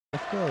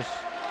Of course.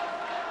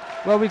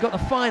 Well, we've got the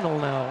final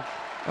now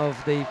of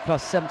the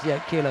plus 78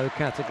 kilo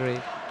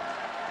category.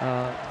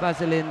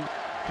 Vaselyna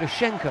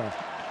Kyrychenko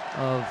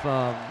of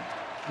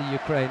the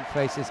Ukraine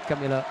faces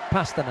Kamila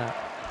Pasternak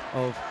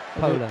of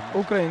Poland.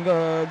 Ukraine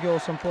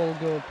girls and Polish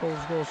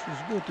girls is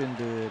good in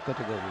the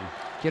category.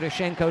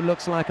 Kyrychenko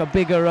looks like a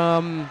bigger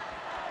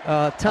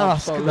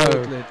task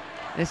Absolutely. though.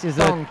 This is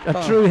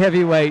a true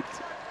heavyweight.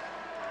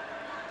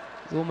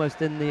 It's almost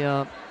in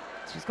the...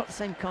 she's got the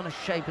same kind of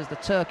shape as the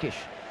Turkish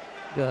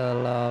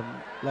girl.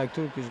 Like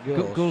Turkish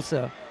girls.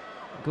 Gulsa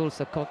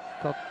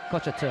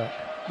Kochaturk.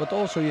 But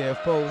also you have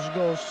Polish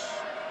girls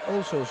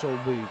also so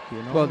big,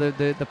 you know. Well,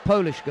 the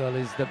Polish girl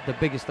is the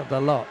biggest of the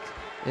lot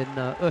in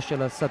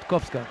Ursula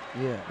Sadkowska.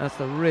 Yeah. That's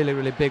the really,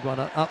 really big one,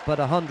 up at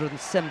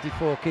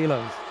 174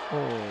 kilos.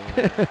 Oh.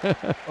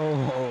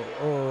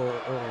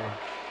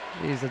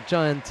 She's a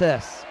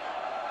giantess.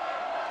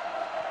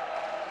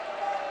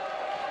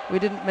 We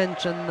didn't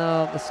mention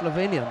the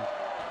Slovenian.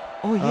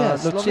 Oh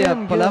yes, Lucia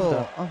Slovenian girl,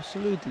 Palavda.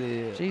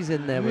 absolutely. She's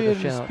in there really with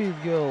a shout. Speed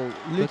girl,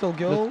 little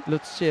girl.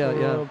 Lucia,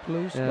 yeah.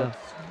 Plus, Yeah. but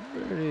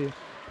very.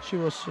 She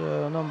was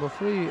number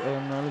 3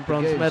 in Olympic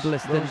Bronze Games.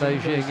 medalist in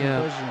Beijing,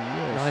 yeah.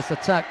 Yes. Nice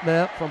attack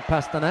there from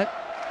Pasternak,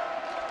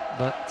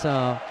 but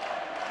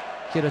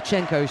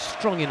Kyrychenko is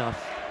strong enough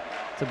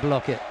to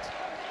block it.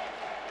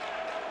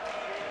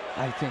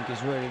 I think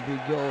it's very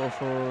big girl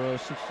for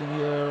 16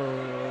 year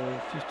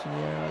or 15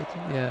 year, I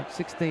think. Yeah,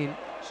 16.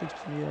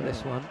 16 year.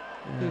 This one.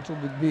 Yeah. Little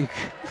bit big.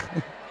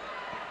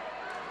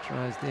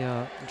 Tries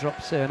the drop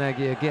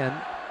Sernagi again.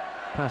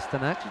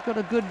 Pasternak. She's got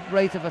a good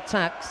rate of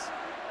attacks.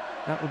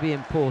 That will be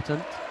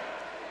important.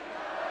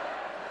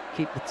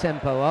 Keep the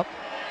tempo up.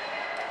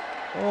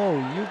 Oh,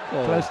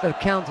 Yuko. Close to the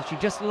counter. She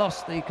just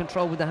lost the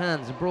control with the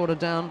hands. Brought her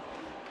down.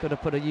 Could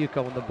have put a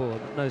Yuko on the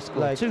board. No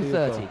score. Like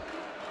 230.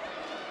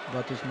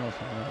 But it's not.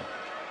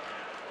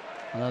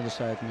 Another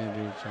side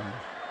maybe it's on.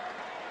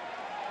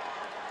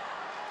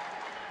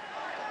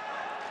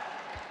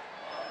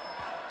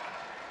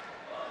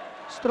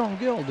 Strong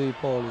girl, the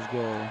Polish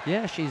girl.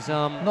 Yeah, she's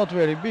Not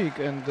very big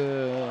and.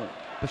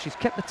 but she's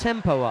kept the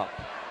tempo up.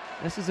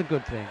 This is a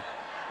good thing.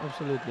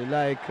 Absolutely,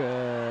 like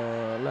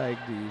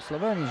the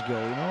Slovenian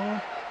girl, you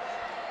know.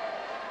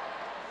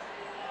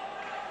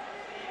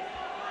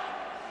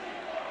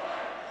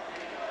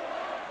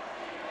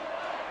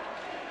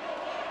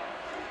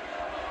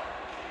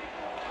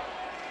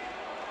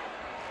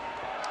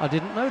 I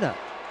didn't know that.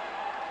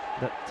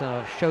 That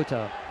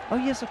Shota. Oh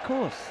yes, of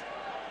course.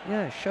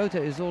 Yeah,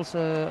 Shota is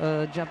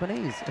also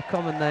Japanese, a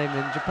common name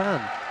in Japan.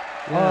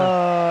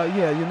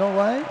 Yeah, you know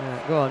why?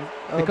 Yeah, go on.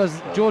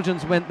 Because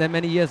Georgians went there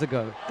many years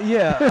ago.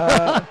 Yeah,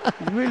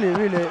 really,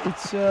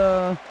 it's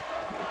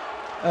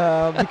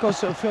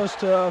because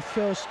first, I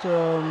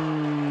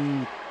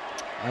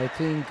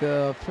think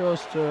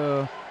first,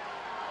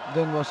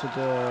 then was it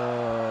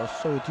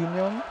Soviet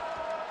Union,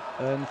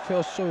 and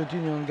first Soviet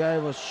Union guy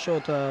was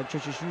Shota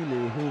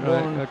Chochishvili,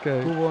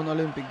 who won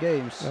Olympic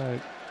Games,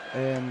 Right.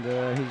 and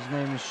his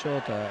name is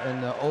Shota,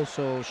 and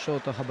also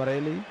Shota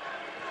Habareli.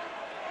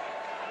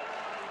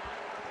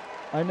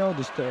 I know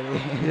the story.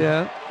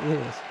 Yeah.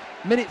 Yes.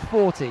 Minute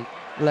 40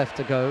 left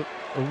to go.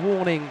 A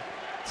warning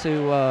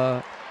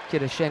to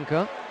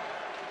Kyrychenko.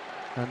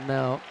 And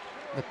now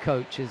the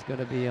coach is going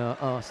to be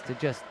asked to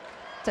just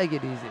take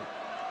it easy.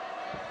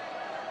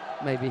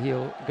 Maybe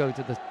he'll go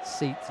to the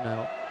seats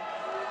now.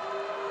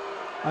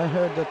 I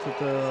heard that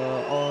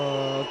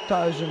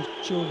 1,000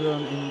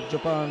 children in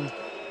Japan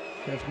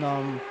have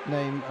now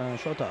named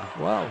Shota.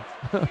 Wow.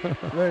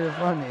 Very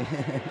funny.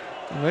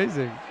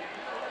 Amazing.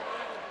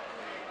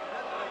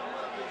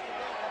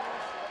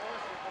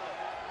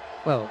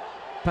 Well,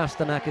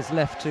 Pasternak is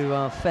left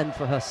to fend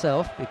for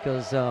herself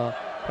because her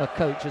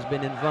coach has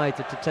been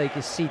invited to take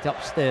his seat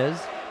upstairs.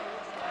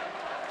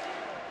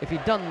 If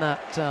he'd done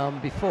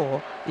that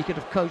before, he could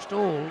have coached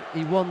all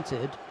he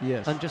wanted,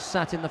 Yes. and just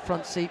sat in the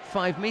front seat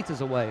 5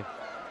 meters away.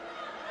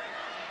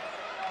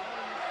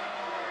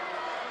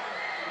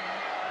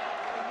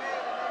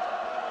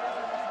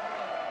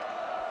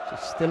 She's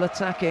still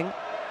attacking,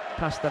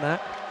 Pasternak.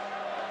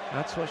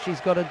 That's what she's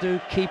got to do,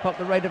 keep up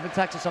the rate of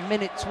attack. It's a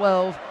minute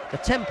 12. The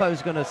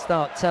tempo's going to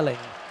start telling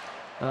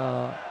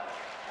for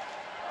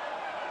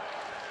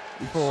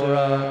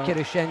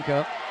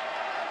Kyrychenko.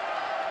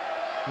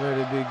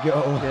 Very big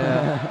girl.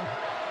 Yeah.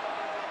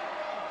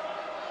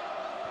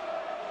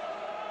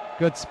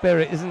 Good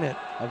spirit, isn't it?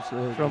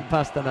 Absolutely. From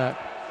Pasternak.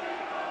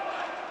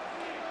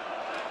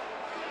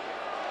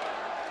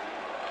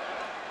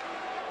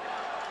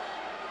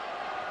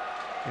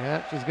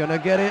 Yeah, she's going to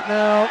get it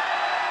now.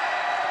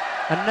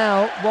 And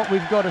now what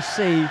we've got to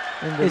see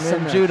is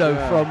some judo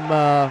from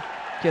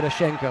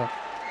Kyrychenko.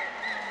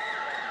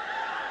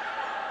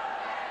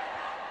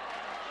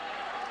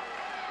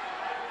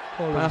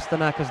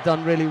 Pasternak has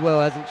done really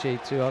well, hasn't she,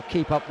 to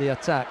keep up the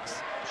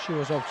attacks. She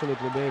was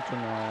absolutely beaten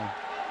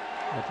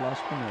at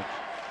last minute.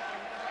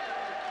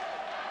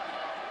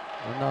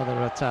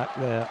 Another attack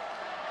there.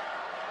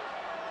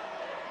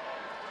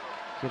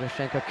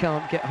 Kyrychenko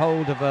can't get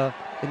hold of her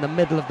in the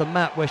middle of the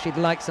map where she'd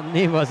like some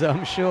Niwas,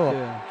 I'm sure.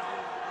 Yeah.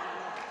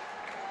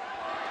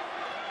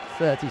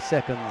 30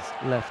 seconds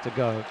left to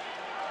go.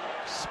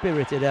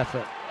 Spirited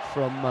effort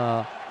from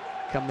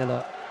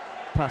Kamila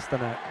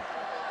Pasternak.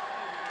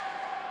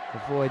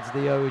 Avoids the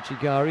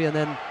Ouchigari and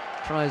then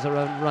tries her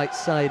own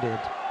right-sided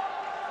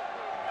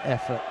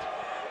effort.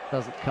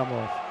 Doesn't come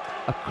off.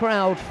 A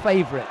crowd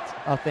favourite,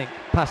 I think,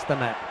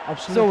 Pasternak.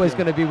 Absolutely. It's always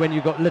going to be when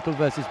you've got little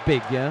versus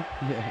big, yeah?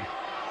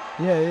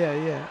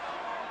 Yeah.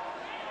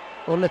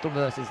 Or little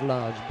versus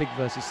large, big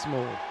versus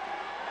small.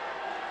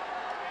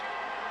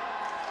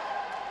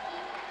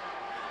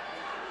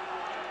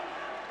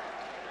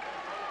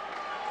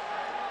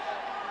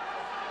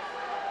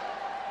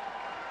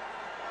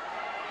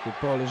 The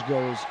Polish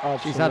goal is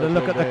absolutely. She's had a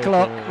look at the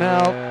clock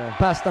now. Yeah.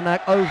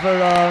 Pasternak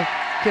over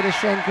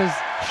Kyrychenko's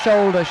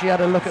shoulder. She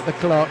had a look at the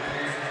clock.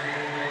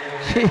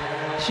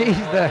 She's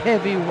the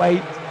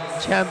heavyweight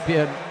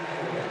champion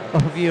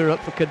of Europe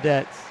for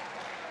cadets.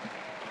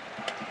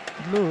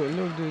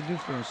 Look the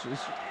difference.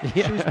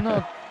 She's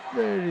not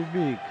very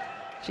big.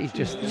 She's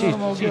just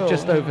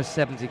over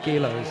 70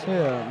 kilos.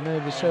 Yeah,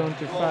 maybe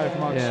 75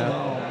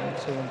 maximum,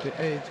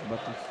 78, but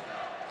it's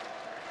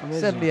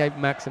amazing. 78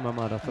 maximum,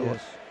 I'd have thought.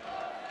 Yes.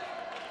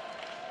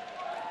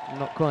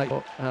 Not quite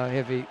how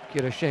heavy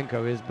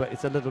Kyrychenko is, but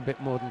it's a little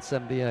bit more than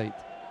 78.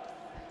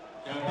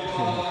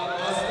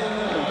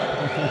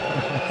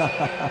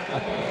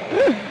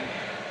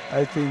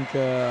 I think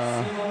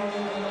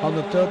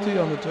 130,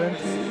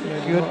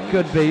 120.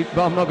 Could be,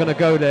 but I'm not going to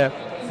go there.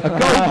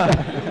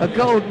 A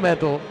gold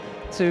medal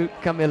to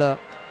Kamila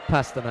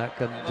Pasternak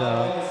and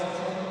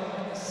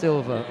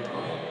silver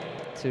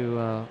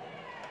to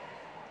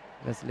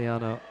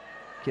Vaselyna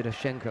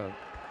Kyrychenko.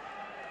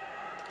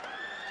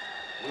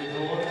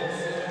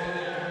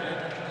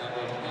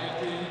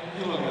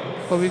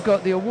 Well, we've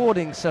got the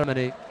awarding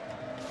ceremony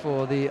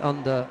for the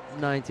under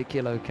 90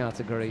 kilo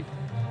category.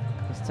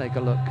 Let's take a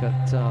look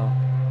at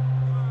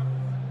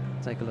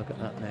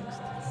that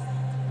next.